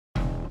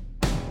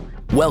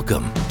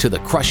Welcome to the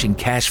Crushing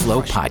Cash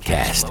Flow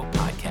Podcast,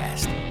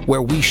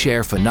 where we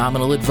share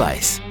phenomenal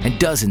advice and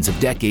dozens of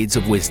decades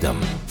of wisdom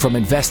from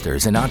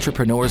investors and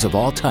entrepreneurs of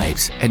all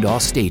types and all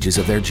stages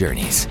of their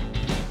journeys.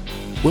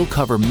 We'll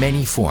cover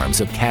many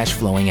forms of cash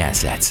flowing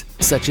assets,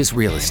 such as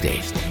real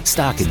estate,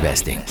 stock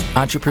investing,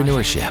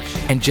 entrepreneurship,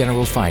 and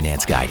general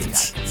finance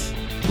guidance.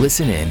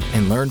 Listen in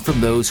and learn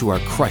from those who are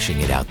crushing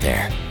it out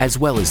there, as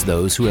well as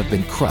those who have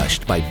been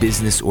crushed by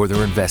business or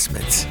their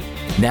investments.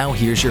 Now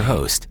here's your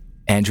host,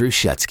 Andrew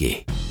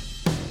Shutsky.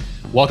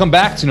 Welcome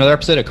back to another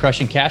episode of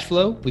Crushing Cash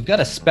Flow. We've got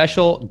a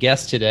special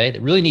guest today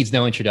that really needs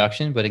no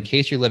introduction, but in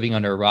case you're living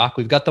under a rock,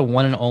 we've got the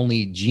one and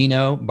only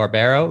Gino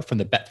Barbaro from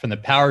the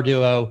power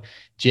duo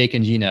Jake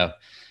and Gino.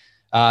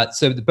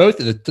 Both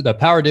of the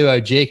power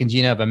duo Jake and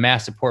Gino have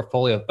amassed a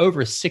portfolio of over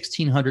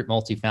 1,600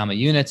 multifamily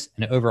units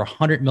and over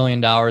 $100 million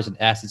in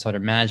assets under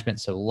management.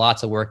 So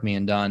lots of work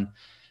being done,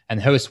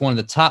 and host one of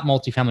the top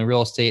multifamily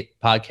real estate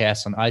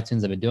podcasts on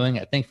iTunes. I've been doing,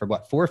 I think, for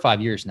 4 or 5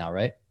 years now,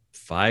 right?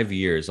 5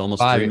 years,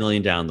 almost 3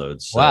 million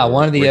downloads. So wow,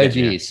 one of the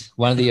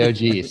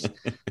OGs.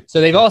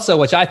 So they've also,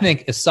 which I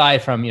think,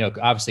 aside from,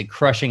 obviously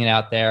crushing it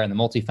out there in the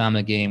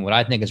multifamily game, what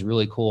I think is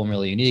really cool and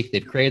really unique,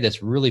 they've created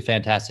this really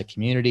fantastic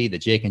community, the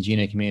Jake and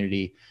Gino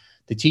community,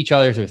 to teach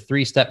others a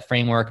 3-step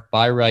framework: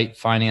 buy right,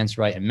 finance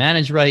right, and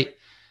manage right,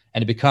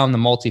 and to become the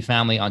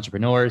multifamily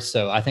entrepreneurs.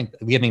 So I think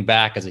giving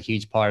back is a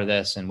huge part of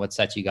this and what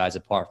sets you guys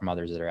apart from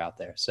others that are out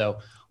there. So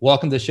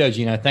welcome to the show,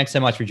 Gino. Thanks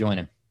so much for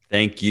joining.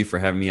 Thank you for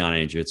having me on,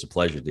 Andrew. It's a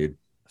pleasure, dude.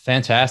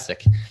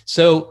 Fantastic.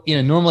 So,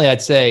 normally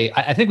I'd say,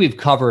 I think we've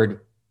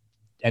covered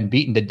and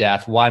beaten to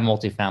death why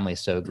multifamily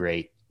is so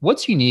great.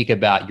 What's unique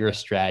about your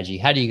strategy?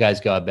 How do you guys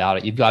go about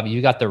it? You've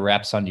got the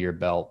reps under your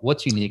belt.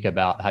 What's unique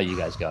about how you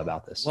guys go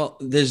about this? Well,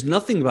 there's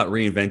nothing about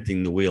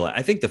reinventing the wheel.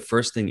 I think the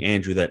first thing,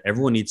 Andrew, that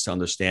everyone needs to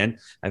understand,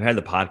 I've had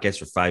the podcast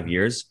for 5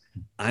 years.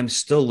 I'm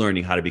still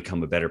learning how to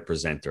become a better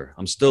presenter.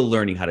 I'm still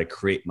learning how to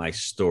create my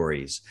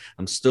stories.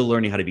 I'm still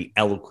learning how to be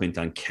eloquent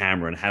on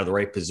camera and have the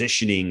right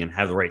positioning and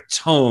have the right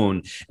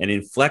tone and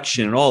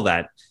inflection and all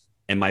that.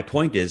 And my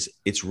point is,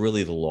 it's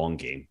really the long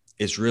game.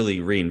 It's really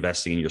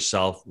reinvesting in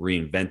yourself,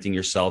 reinventing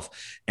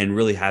yourself, and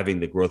really having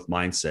the growth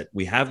mindset.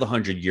 We have the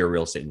 100-year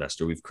real estate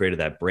investor. We've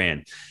created that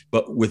brand.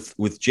 But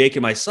with Jake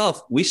and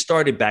myself, we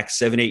started back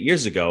 7-8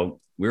 years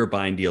ago. We were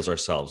buying deals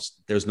ourselves.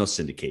 There's no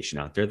syndication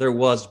out there. There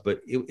was,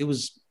 but it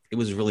was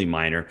really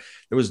minor.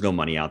 There was no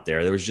money out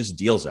there. There was just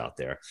deals out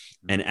there.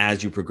 And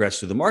as you progress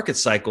through the market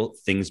cycle,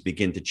 things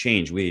begin to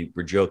change. We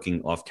were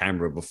joking off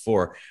camera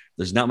before,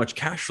 there's not much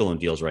cash flow in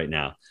deals right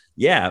now.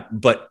 Yeah,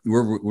 but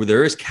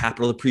there is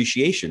capital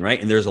appreciation, right?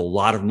 And there's a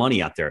lot of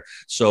money out there.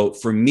 So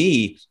for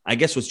me, I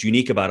guess what's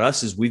unique about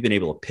us is we've been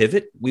able to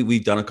pivot.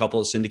 We've done a couple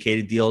of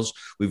syndicated deals.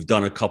 We've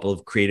done a couple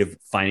of creative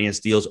finance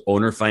deals,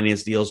 owner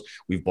finance deals.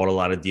 We've bought a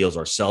lot of deals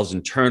ourselves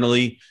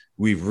internally.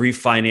 We've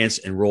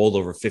refinanced and rolled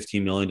over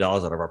 $15 million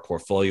out of our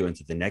portfolio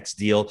into the next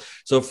deal.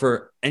 So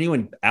for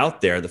anyone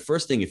out there, the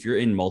first thing, if you're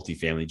in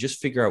multifamily,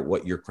 just figure out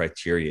what your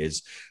criteria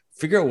is.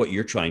 Figure out what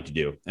you're trying to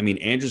do. I mean,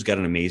 Andrew's got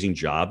an amazing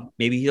job.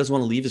 Maybe he doesn't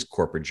want to leave his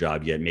corporate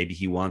job yet. Maybe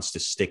he wants to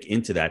stick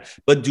into that,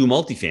 but do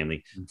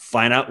multifamily.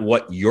 Find out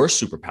what your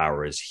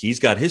superpower is. He's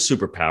got his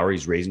superpower.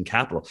 He's raising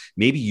capital.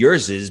 Maybe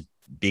yours is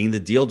being the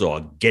deal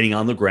dog, getting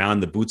on the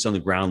ground, the boots on the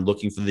ground,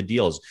 looking for the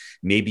deals.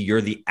 Maybe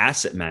you're the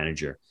asset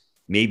manager.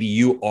 Maybe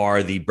you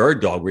are the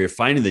bird dog where you're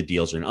finding the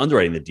deals and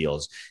underwriting the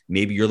deals.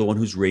 Maybe you're the one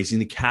who's raising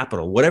the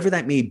capital. Whatever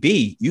that may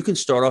be, you can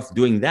start off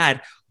doing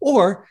that.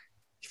 Or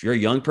if you're a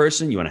young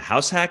person, you want a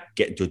house hack,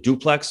 get into a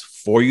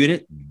duplex,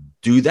 4-unit,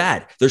 do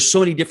that. There's so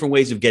many different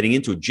ways of getting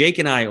into it. Jake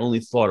and I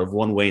only thought of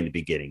one way in the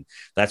beginning.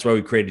 That's why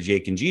we created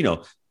Jake and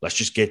Gino. Let's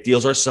just get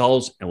deals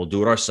ourselves and we'll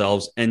do it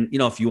ourselves. And,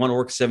 if you want to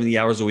work 70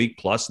 hours a week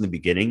plus in the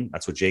beginning,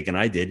 that's what Jake and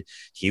I did.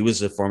 He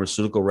was a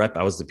pharmaceutical rep.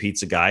 I was the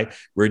pizza guy.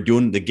 We're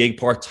doing the gig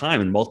part-time,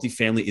 and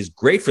multifamily is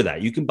great for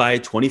that. You can buy a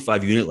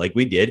 25-unit like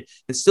we did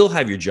and still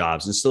have your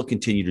jobs and still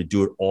continue to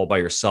do it all by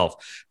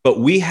yourself. But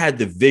we had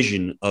the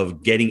vision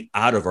of getting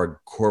out of our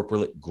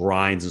corporate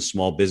grinds and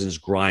small business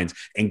grinds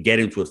and get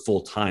into it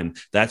full time.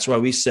 That's why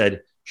we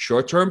said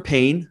short-term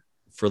pain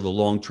for the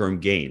long-term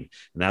gain.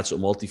 And that's what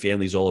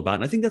multifamily is all about.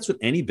 And I think that's what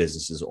any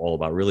business is all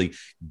about, really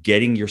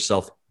getting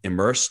yourself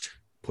immersed,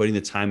 putting the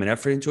time and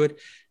effort into it,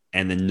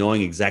 and then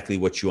knowing exactly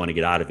what you want to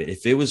get out of it.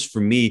 If it was for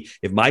me,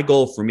 if my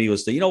goal for me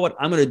was to,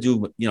 I'm going to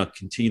do,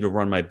 continue to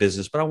run my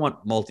business, but I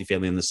want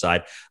multifamily on the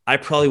side, I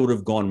probably would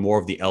have gone more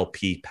of the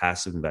LP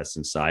passive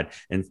investing side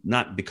and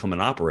not become an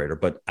operator,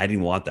 but I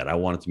didn't want that. I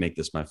wanted to make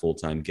this my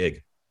full-time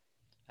gig.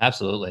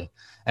 Absolutely.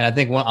 And I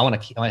think I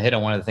want to hit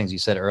on one of the things you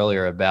said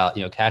earlier about,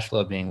 cash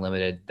flow being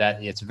limited,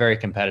 that it's a very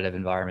competitive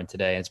environment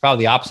today. And it's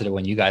probably the opposite of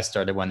when you guys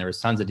started, when there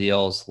was tons of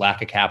deals,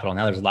 lack of capital.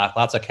 Now there's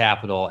lots of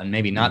capital and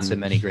maybe not so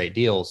many great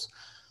deals.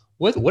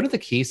 What are the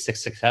keys to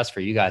success for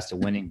you guys to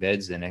winning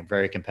bids in a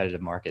very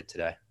competitive market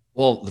today?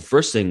 Well, the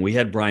first thing, we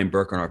had Brian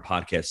Burke on our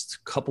podcast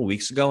a couple of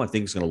weeks ago. I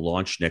think he's going to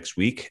launch next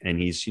week.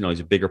 And he's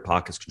a bigger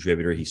pockets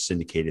contributor. He's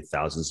syndicated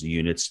thousands of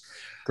units.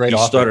 Great. He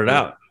started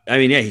out. I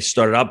mean, yeah, he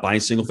started out buying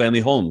single family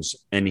homes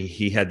and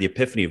he had the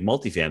epiphany of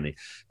multifamily.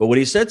 But what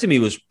he said to me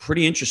was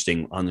pretty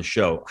interesting on the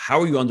show.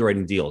 How are you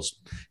underwriting deals?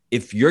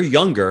 If you're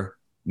younger,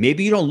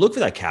 maybe you don't look for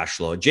that cash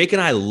flow. Jake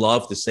and I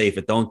love to say, if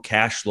it don't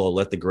cash flow,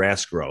 let the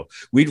grass grow.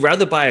 We'd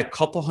rather buy a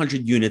couple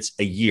hundred units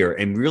a year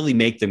and really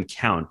make them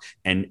count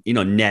and,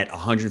 net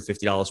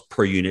 $150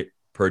 per unit,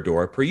 per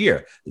door, per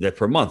year, that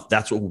per month.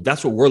 That's what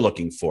we're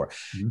looking for.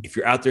 Mm-hmm. If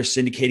you're out there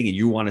syndicating and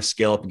you want to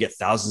scale up and get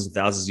thousands and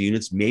thousands of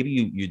units, maybe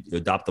you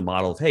adopt the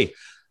model of, hey,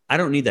 I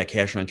don't need that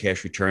cash on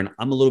cash return.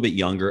 I'm a little bit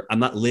younger. I'm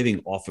not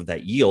living off of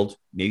that yield.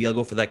 Maybe I'll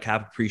go for that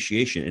cap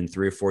appreciation in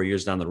 3 or 4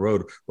 years down the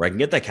road where I can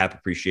get that cap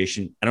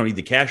appreciation. I don't need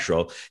the cash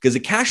flow, because the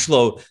cash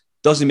flow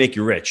doesn't make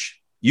you rich.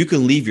 You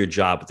can leave your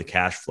job with the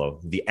cash flow.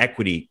 The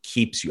equity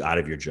keeps you out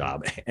of your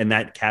job, and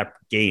that cap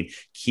gain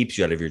keeps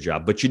you out of your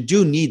job. But you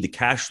do need the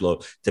cash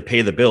flow to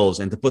pay the bills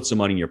and to put some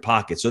money in your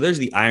pocket. So there's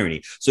the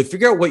irony. So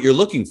figure out what you're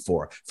looking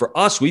for. For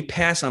us, we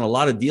pass on a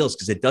lot of deals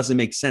because it doesn't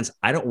make sense.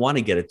 I don't want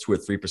to get a 2 or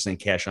 3%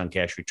 cash on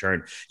cash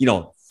return.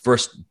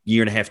 First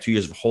year and a half, 2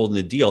 years of holding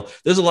the deal,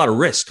 there's a lot of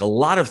risk. A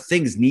lot of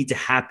things need to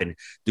happen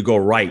to go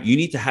right. You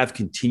need to have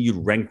continued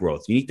rent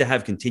growth. You need to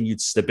have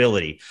continued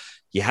stability.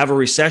 You have a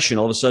recession,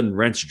 all of a sudden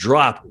rents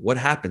drop. What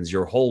happens?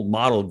 Your whole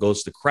model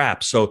goes to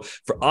crap. So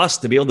for us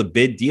to be able to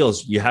bid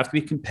deals, you have to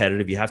be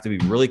competitive. You have to be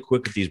really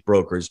quick with these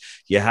brokers.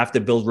 You have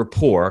to build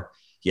rapport.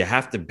 You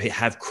have to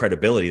have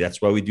credibility.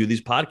 That's why we do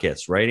these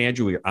podcasts, right,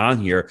 Andrew? We're on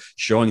here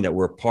showing that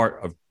we're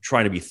part of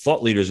trying to be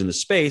thought leaders in the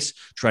space,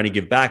 trying to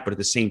give back. But at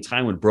the same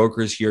time, when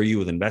brokers hear you,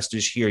 when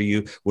investors hear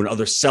you, when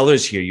other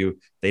sellers hear you,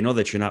 they know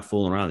that you're not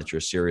fooling around, that you're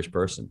a serious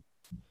person.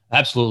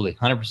 Absolutely.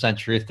 100%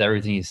 truth to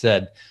everything you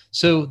said.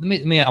 So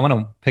I want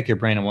to pick your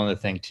brain on one other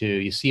thing too.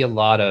 You see a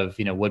lot of,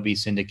 would-be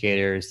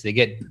syndicators, they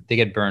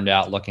get burned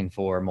out looking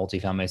for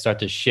multifamily. They start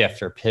to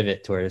shift or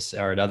pivot towards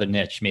or another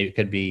niche. Maybe it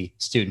could be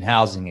student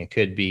housing. It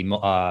could be,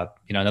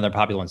 another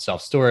popular one,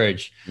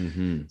 self-storage,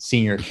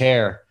 senior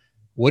care.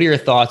 What are your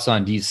thoughts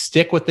on, do you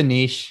stick with the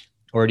niche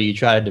or do you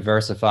try to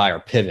diversify or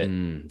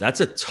pivot? That's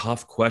a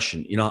tough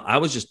question. I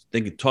was just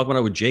talking about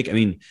it with Jake. I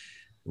mean,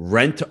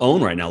 rent to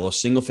own right now, those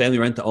single family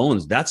rent to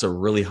owns, that's a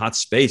really hot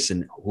space.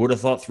 And who would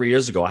have thought 3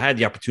 years ago, I had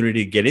the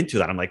opportunity to get into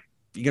that. I'm like,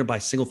 you're going to buy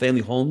single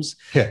family homes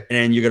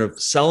and you're going to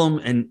sell them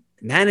and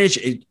manage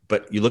it.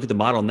 But you look at the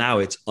model now,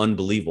 it's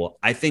unbelievable.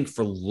 I think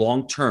for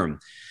long term,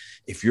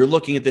 if you're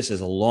looking at this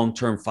as a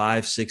long-term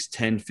 5, 6,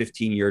 10,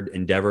 15-year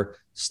endeavor,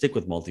 stick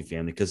with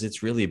multifamily because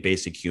it's really a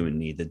basic human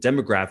need. The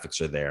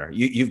demographics are there.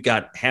 You've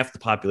got half the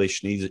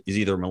population is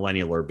either a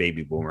millennial or a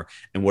baby boomer.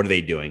 And what are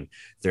they doing?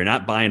 They're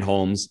not buying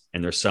homes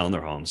and they're selling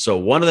their homes. So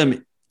one of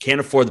them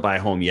can't afford to buy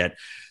a home yet.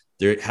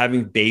 They're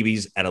having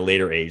babies at a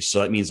later age. So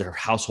that means their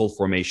household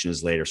formation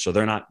is later. So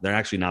they're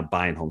actually not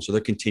buying homes. So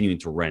they're continuing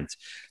to rent.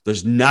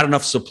 There's not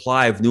enough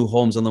supply of new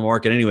homes on the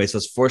market anyway. So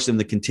it's forcing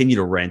them to continue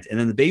to rent. And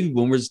then the baby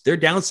boomers, they're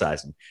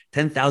downsizing.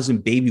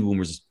 10,000 baby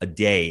boomers a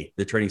day.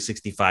 They're turning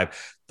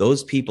 65.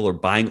 Those people are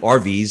buying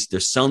RVs. They're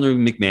selling their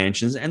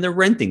McMansions and they're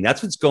renting.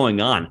 That's what's going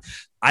on.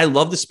 I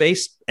love the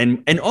space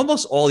and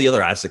almost all the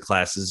other asset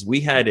classes. We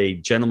had a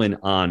gentleman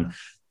on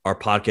our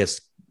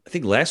podcast, I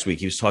think last week,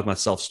 he was talking about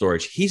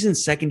self-storage. He's in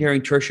secondary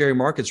and tertiary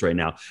markets right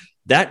now.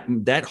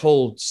 That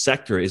whole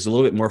sector is a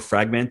little bit more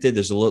fragmented.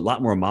 There's a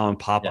lot more mom and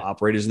pop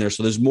operators in there.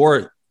 So there's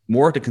more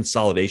to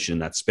consolidation in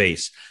that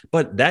space,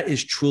 but that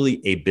is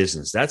truly a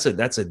business. That's a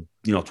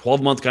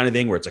 12-month kind of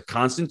thing where it's a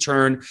constant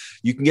turn.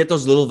 You can get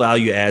those little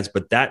value adds,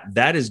 but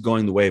that is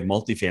going the way of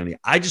multifamily.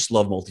 I just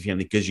love multifamily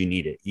because you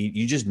need it.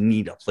 You just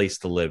need a place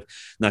to live.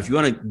 Now, if you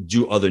want to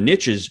do other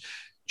niches,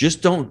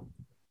 just don't.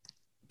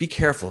 Be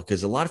careful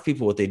because a lot of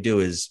people, what they do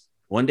is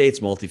one day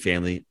it's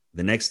multifamily,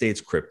 the next day it's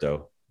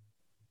crypto,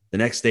 the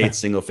next day it's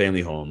single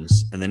family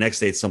homes, and the next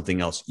day it's something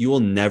else. You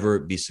will never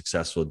be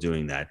successful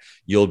doing that.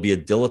 You'll be a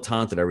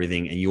dilettante at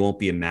everything and you won't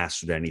be a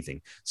master at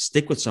anything.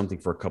 Stick with something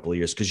for a couple of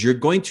years because you're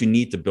going to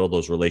need to build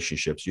those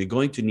relationships. You're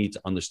going to need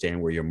to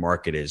understand where your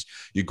market is.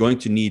 You're going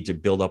to need to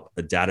build up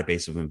a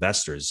database of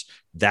investors.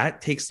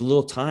 That takes a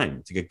little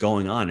time to get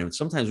going on. And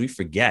sometimes we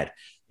forget.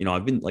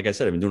 I've been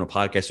doing a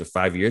podcast for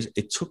 5 years.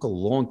 It took a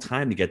long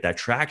time to get that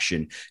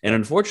traction. And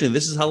unfortunately,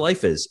 this is how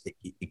life is.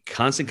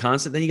 Constant,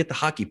 then you get the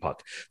hockey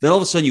puck. Then all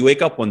of a sudden you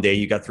wake up one day,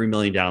 you got 3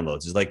 million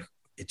downloads. It's like,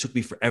 it took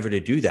me forever to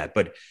do that.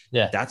 But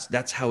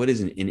that's how it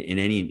is in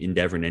any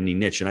endeavor, in any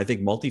niche. And I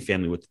think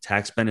multifamily with the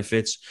tax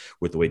benefits,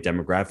 with the way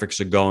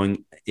demographics are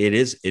going, it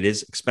is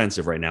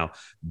expensive right now.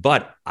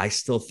 But I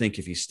still think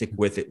if you stick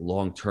with it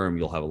long-term,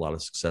 you'll have a lot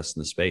of success in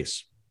the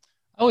space.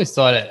 I always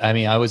thought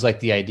I always like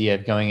the idea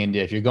of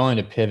if you're going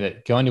to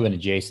pivot, going to an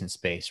adjacent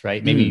space,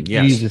 right? Maybe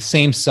you use the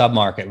same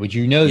submarket, which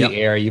the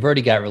area, you've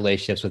already got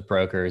relationships with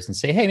brokers and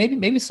say, hey,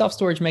 maybe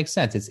self-storage makes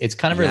sense. It's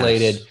kind of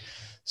related,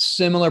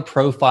 similar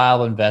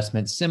profile of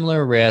investment,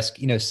 similar risk,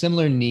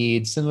 similar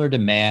needs, similar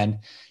demand.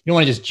 You don't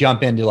want to just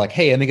jump into like,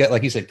 hey, let me get,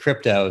 like you said,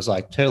 crypto is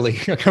like totally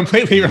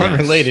completely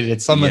unrelated.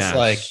 It's almost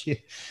like,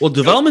 well,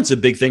 development's a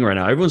big thing right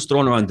now. Everyone's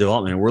throwing around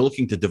development and we're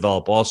looking to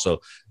develop also.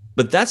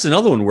 But that's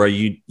another one where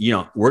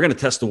we're going to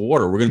test the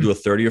water. We're going to do a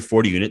 30 or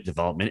 40 unit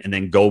development and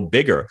then go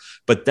bigger.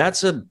 But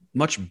that's a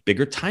much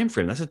bigger time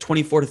frame. That's a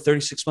 24 to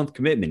 36 month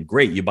commitment.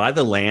 Great. You buy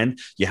the land,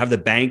 you have the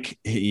bank,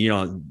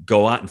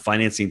 go out and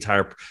finance the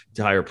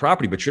entire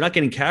property, but you're not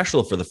getting cash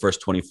flow for the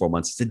first 24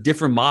 months. It's a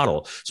different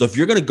model. So if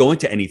you're going to go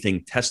into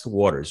anything, test the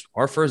waters.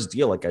 Our first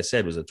deal, like I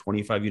said, was a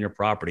 25 unit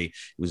property.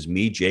 It was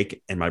me,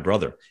 Jake, and my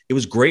brother. It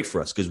was great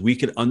for us because we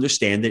could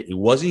understand it. It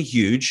wasn't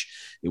huge.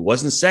 It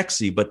wasn't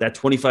sexy, but that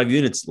 25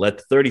 units led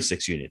to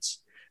 36 units.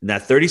 And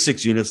that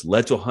 36 units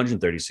led to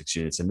 136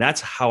 units. And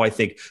that's how I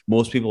think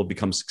most people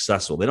become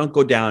successful. They don't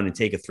go down and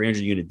take a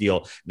 300 unit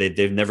deal.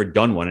 They've never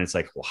done one. And it's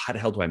like, well, how the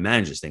hell do I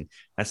manage this thing?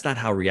 That's not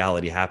how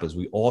reality happens.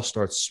 We all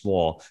start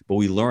small, but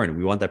we learn.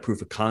 We want that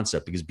proof of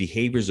concept because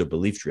behaviors are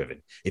belief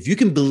driven. If you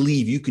can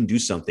believe you can do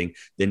something,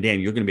 then damn,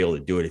 you're going to be able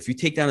to do it. If you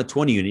take down a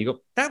 20 unit, you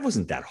go, that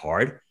wasn't that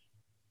hard.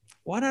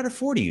 Why not a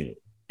 40 unit?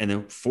 And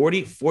then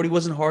 40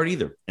 wasn't hard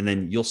either. And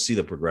then you'll see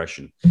the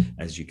progression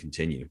as you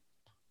continue.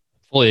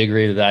 Fully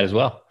agree with that as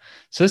well.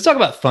 So let's talk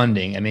about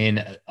funding. I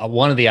mean,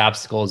 one of the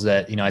obstacles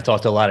that, I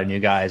talk to a lot of new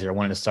guys or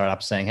wanting to start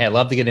up saying, hey, I'd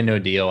love to get into a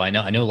deal. I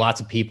know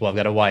lots of people, I've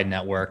got a wide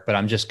network, but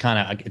I'm just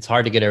it's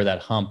hard to get over that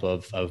hump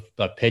of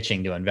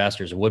pitching to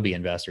investors or would-be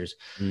investors.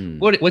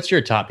 What's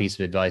your top piece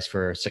of advice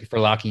for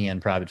locking in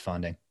private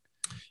funding?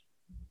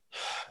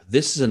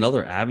 This is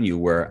another avenue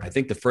where I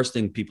think the first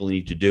thing people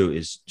need to do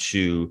is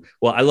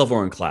I love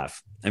Oren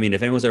Klaff. I mean,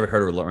 if anyone's ever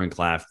heard of Oren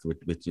Klaff with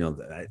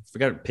I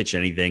forgot to pitch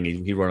anything.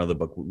 He wrote another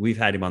book. We've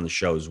had him on the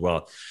show as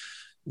well.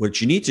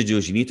 What you need to do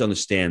is you need to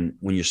understand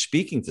when you're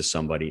speaking to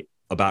somebody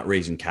about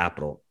raising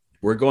capital,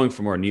 we're going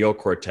from our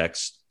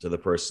neocortex to the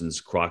person's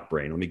croc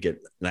brain. Let me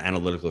get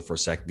analytical for a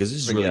second, because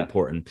this is really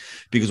important.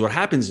 Because what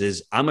happens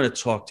is I'm going to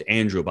talk to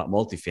Andrew about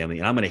multifamily,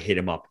 and I'm going to hit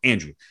him up.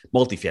 Andrew,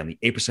 multifamily,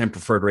 8%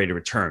 preferred rate of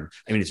return.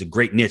 I mean, it's a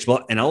great niche.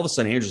 Well, and all of a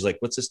sudden, Andrew's like,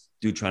 what's this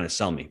dude trying to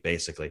sell me,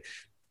 basically?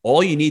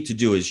 All you need to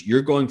do is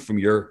you're going from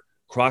your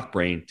croc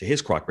brain to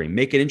his croc brain.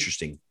 Make it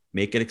interesting.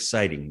 Make it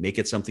exciting, make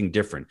it something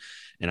different.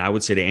 And I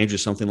would say to Andrew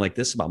something like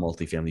this about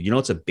multifamily.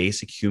 It's a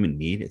basic human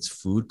need. It's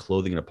food,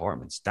 clothing, and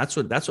apartments. That's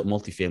what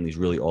multifamily is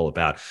really all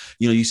about.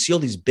 You see all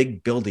these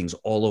big buildings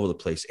all over the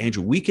place.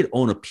 Andrew, we could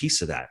own a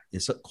piece of that.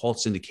 It's called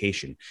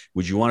syndication.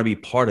 Would you want to be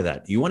part of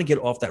that? You want to get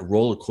off that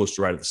roller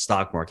coaster ride of the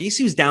stock market?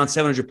 He was down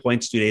 700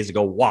 points 2 days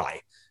ago.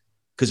 Why?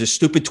 Because a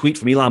stupid tweet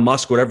from Elon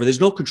Musk, whatever.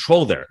 There's no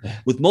control there.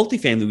 With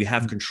multifamily, we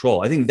have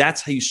control. I think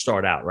that's how you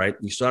start out, right?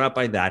 You start out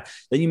by that.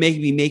 Then you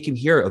maybe make him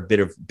hear a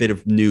bit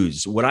of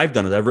news. What I've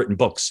done is I've written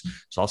books.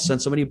 So I'll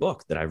send somebody a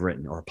book that I've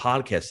written or a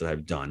podcast that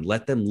I've done.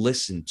 Let them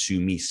listen to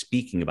me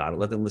speaking about it.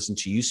 Let them listen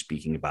to you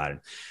speaking about it.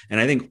 And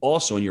I think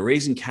also when you're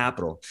raising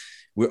capital,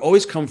 we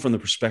always come from the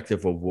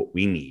perspective of what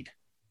we need.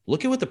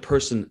 Look at what the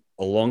person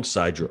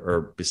alongside you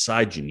or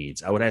beside you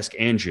needs. I would ask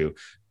Andrew,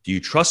 do you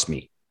trust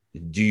me?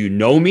 Do you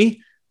know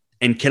me?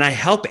 And can I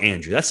help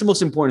Andrew? That's the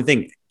most important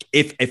thing.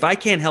 If I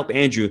can't help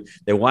Andrew,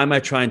 then why am I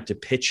trying to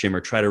pitch him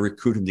or try to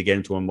recruit him to get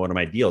into one of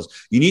my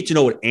deals? You need to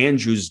know what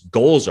Andrew's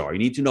goals are. You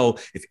need to know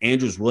if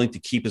Andrew's willing to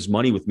keep his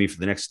money with me for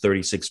the next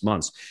 36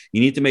 months.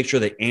 You need to make sure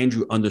that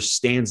Andrew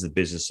understands the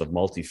business of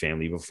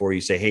multifamily before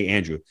you say, hey,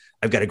 Andrew,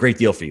 I've got a great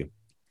deal for you.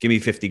 Give me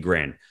 50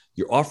 grand.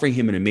 You're offering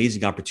him an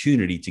amazing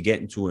opportunity to get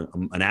into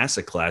an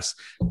asset class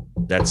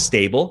that's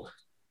stable.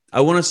 I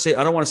don't want to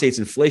say it's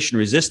inflation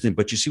resistant,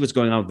 but you see what's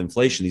going on with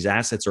inflation. These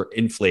assets are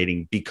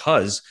inflating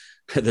because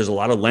there's a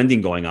lot of lending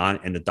going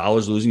on and the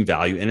dollar's losing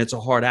value and it's a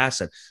hard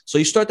asset. So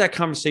you start that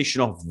conversation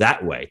off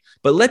that way,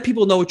 but let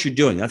people know what you're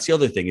doing. That's the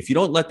other thing. If you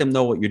don't let them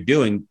know what you're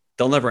doing,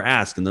 they'll never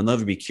ask and they'll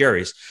never be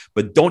curious,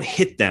 but don't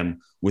hit them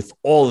with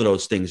all of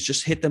those things.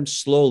 Just hit them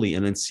slowly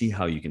and then see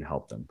how you can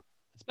help them.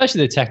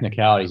 Especially the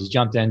technicalities. You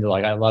jumped into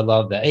I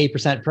love the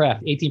 8%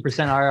 pref, 18%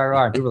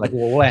 IRR. And people were like,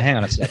 well, wait, hang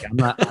on a second. I'm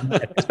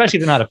not, especially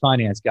if they're not a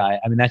finance guy.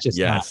 I mean, that's just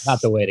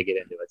not the way to get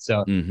into it.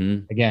 So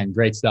again,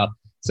 great stuff.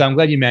 So I'm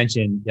glad you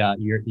mentioned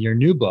your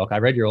new book. I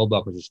read your old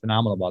book, which is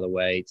phenomenal, by the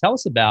way. Tell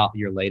us about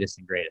your latest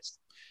and greatest.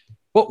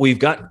 Well, we've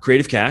got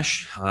Creative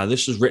Cash.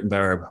 This was written by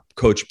our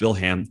coach, Bill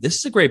Ham. This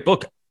is a great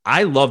book.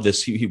 I love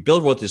this.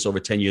 Bill wrote this over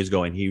 10 years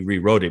ago and he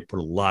rewrote it, put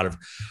a lot of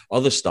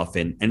other stuff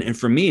in. And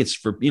for me, it's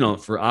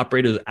for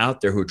operators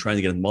out there who are trying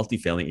to get into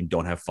multifamily and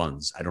don't have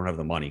funds. I don't have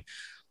the money.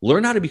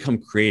 Learn how to become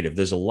creative.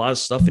 There's a lot of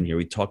stuff in here.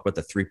 We talk about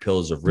the 3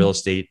 pillars of real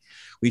estate.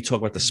 We talk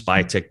about the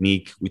SPY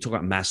technique. We talk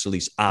about master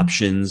lease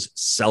options,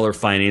 seller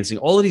financing,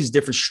 all of these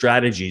different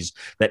strategies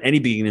that any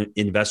beginning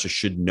investor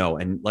should know.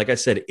 And like I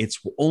said, it's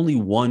only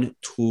one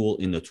tool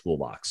in the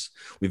toolbox.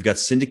 We've got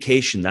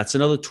syndication. That's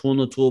another tool in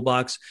the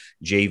toolbox.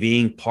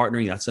 JVing,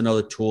 partnering, that's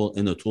another tool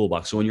in the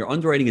toolbox. So when you're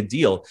underwriting a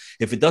deal,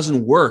 if it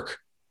doesn't work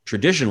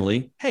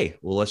traditionally, hey,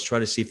 well, let's try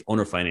to see if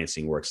owner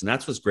financing works. And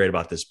that's what's great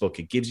about this book.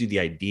 It gives you the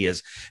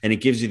ideas and it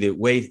gives you the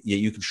way that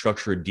you can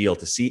structure a deal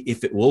to see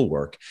if it will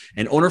work.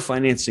 And owner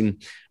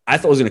financing, I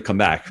thought was going to come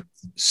back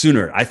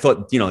sooner. I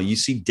thought, you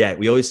see debt.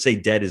 We always say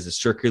debt is the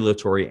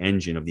circulatory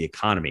engine of the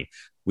economy.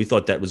 We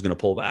thought that was going to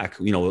pull back,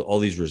 with all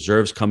these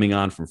reserves coming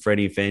on from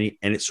Freddie and Fannie,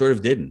 and it sort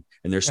of didn't.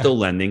 and they're still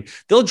lending.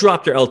 They'll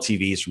drop their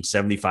LTVs from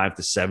 75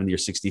 to 70 or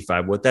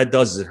 65. What that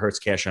does is it hurts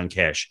cash on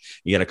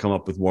cash. You got to come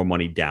up with more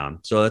money down.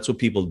 So that's what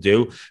people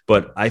do.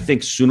 But I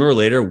think sooner or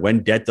later,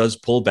 when debt does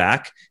pull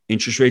back,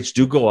 interest rates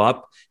do go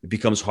up. It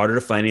becomes harder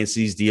to finance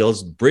these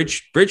deals.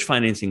 Bridge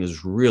financing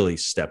has really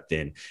stepped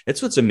in.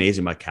 That's what's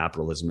amazing about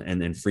capitalism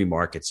and free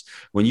markets.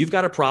 When you've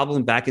got a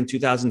problem back in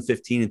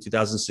 2015 and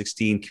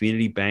 2016,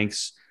 community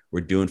banks were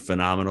doing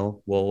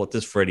phenomenal. Well, what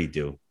does Freddie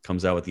do?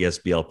 Comes out with the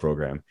SBL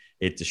program.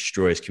 It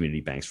destroys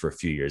community banks for a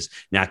few years.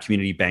 Now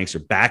community banks are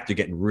back. They're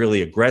getting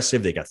really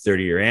aggressive. They got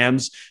 30-year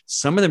AMs.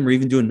 Some of them are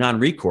even doing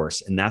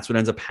non-recourse, and that's what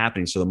ends up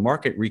happening. So the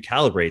market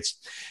recalibrates.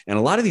 And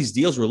a lot of these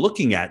deals we're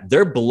looking at,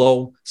 they're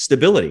below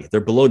stability.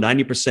 They're below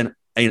 90%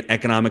 in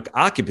economic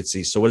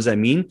occupancy. So what does that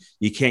mean?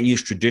 You can't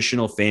use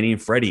traditional Fannie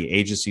and Freddie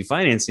agency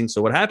financing.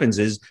 So what happens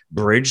is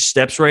Bridge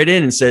steps right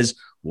in and says,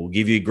 we'll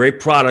give you a great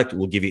product.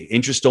 We'll give you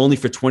interest only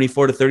for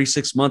 24 to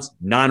 36 months,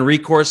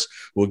 non-recourse.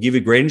 We'll give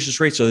you great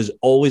interest rates. So there's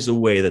always a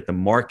way that the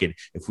market,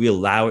 if we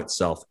allow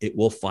itself, it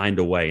will find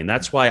a way. And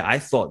that's why I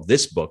thought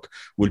this book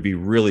would be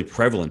really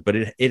prevalent, but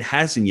it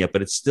hasn't yet,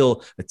 but it's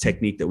still a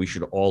technique that we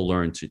should all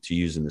learn to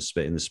use in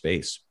the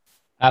space.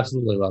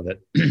 Absolutely love it.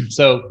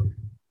 So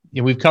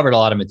we've covered a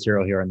lot of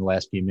material here in the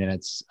last few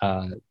minutes.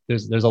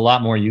 There's a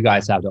lot more you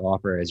guys have to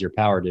offer as your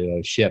Power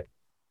Duo ship.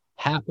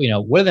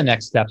 What are the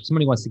next steps?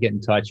 Somebody wants to get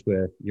in touch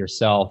with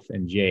yourself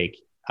and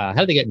Jake. How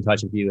do they get in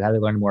touch with you? How do they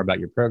learn more about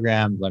your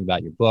program, learn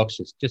about your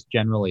books, just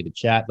generally to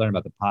chat, learn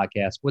about the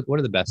podcast? What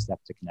are the best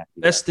steps to connect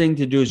with you? Best thing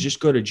to do is just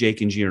go to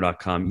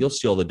jakeandgino.com. You'll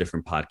see all the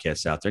different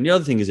podcasts out there. And the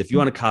other thing is, if you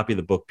want a copy of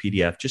the book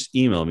PDF, just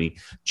email me,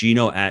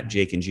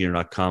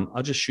 gino@jakeandgino.com.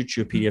 I'll just shoot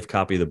you a PDF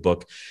copy of the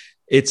book.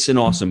 It's an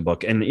awesome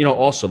book. And,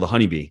 also The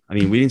Honeybee. I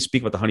mean, we didn't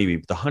speak about The Honeybee,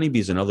 but The Honeybee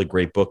is another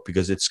great book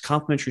because it's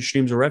complementary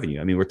streams of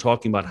revenue. I mean, we're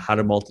talking about how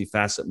to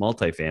multifaceted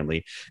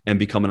multifamily and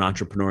become an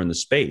entrepreneur in the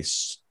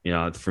space.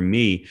 For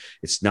me,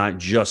 it's not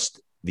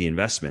just the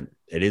investment.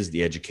 It is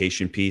the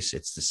education piece.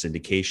 It's the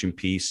syndication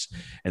piece.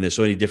 And there's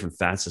so many different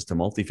facets to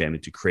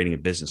multifamily to creating a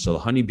business. So The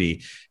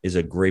Honeybee is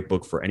a great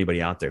book for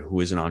anybody out there who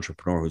is an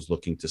entrepreneur who's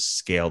looking to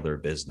scale their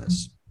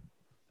business.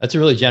 That's a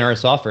really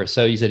generous offer.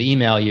 So you said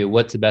email you.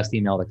 What's the best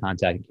email to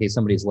contact in case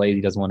somebody's lazy,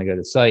 doesn't want to go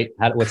to the site?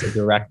 What's a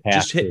direct path?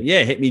 Just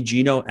hit me,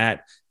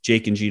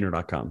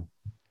 Gino@jakeandgino.com.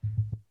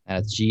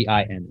 That's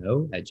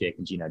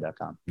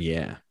GINO@jakeandgino.com.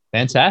 Yeah.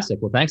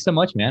 Fantastic. Well, thanks so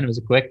much, man. It was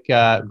a quick,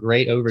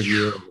 great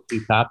overview of the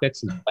two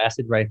topics. It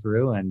blasted right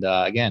through. And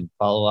again,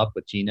 follow up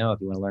with Gino if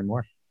you want to learn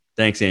more.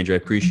 Thanks, Andrew. I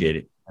appreciate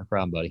it. No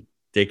problem, buddy.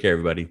 Take care,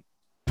 everybody.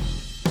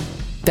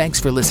 Thanks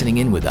for listening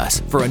in with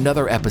us for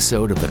another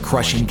episode of the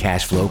Crushing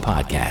Cash Flow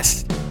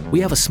podcast. We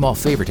have a small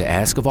favor to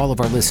ask of all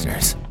of our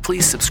listeners.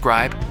 Please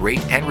subscribe,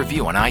 rate, and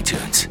review on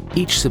iTunes.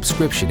 Each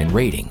subscription and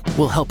rating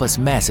will help us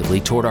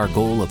massively toward our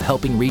goal of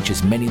helping reach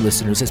as many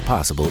listeners as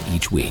possible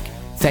each week.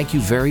 Thank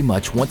you very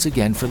much once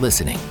again for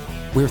listening.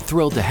 We're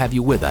thrilled to have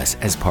you with us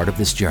as part of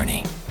this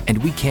journey,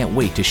 and we can't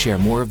wait to share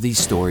more of these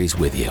stories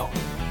with you.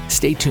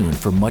 Stay tuned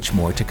for much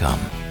more to come.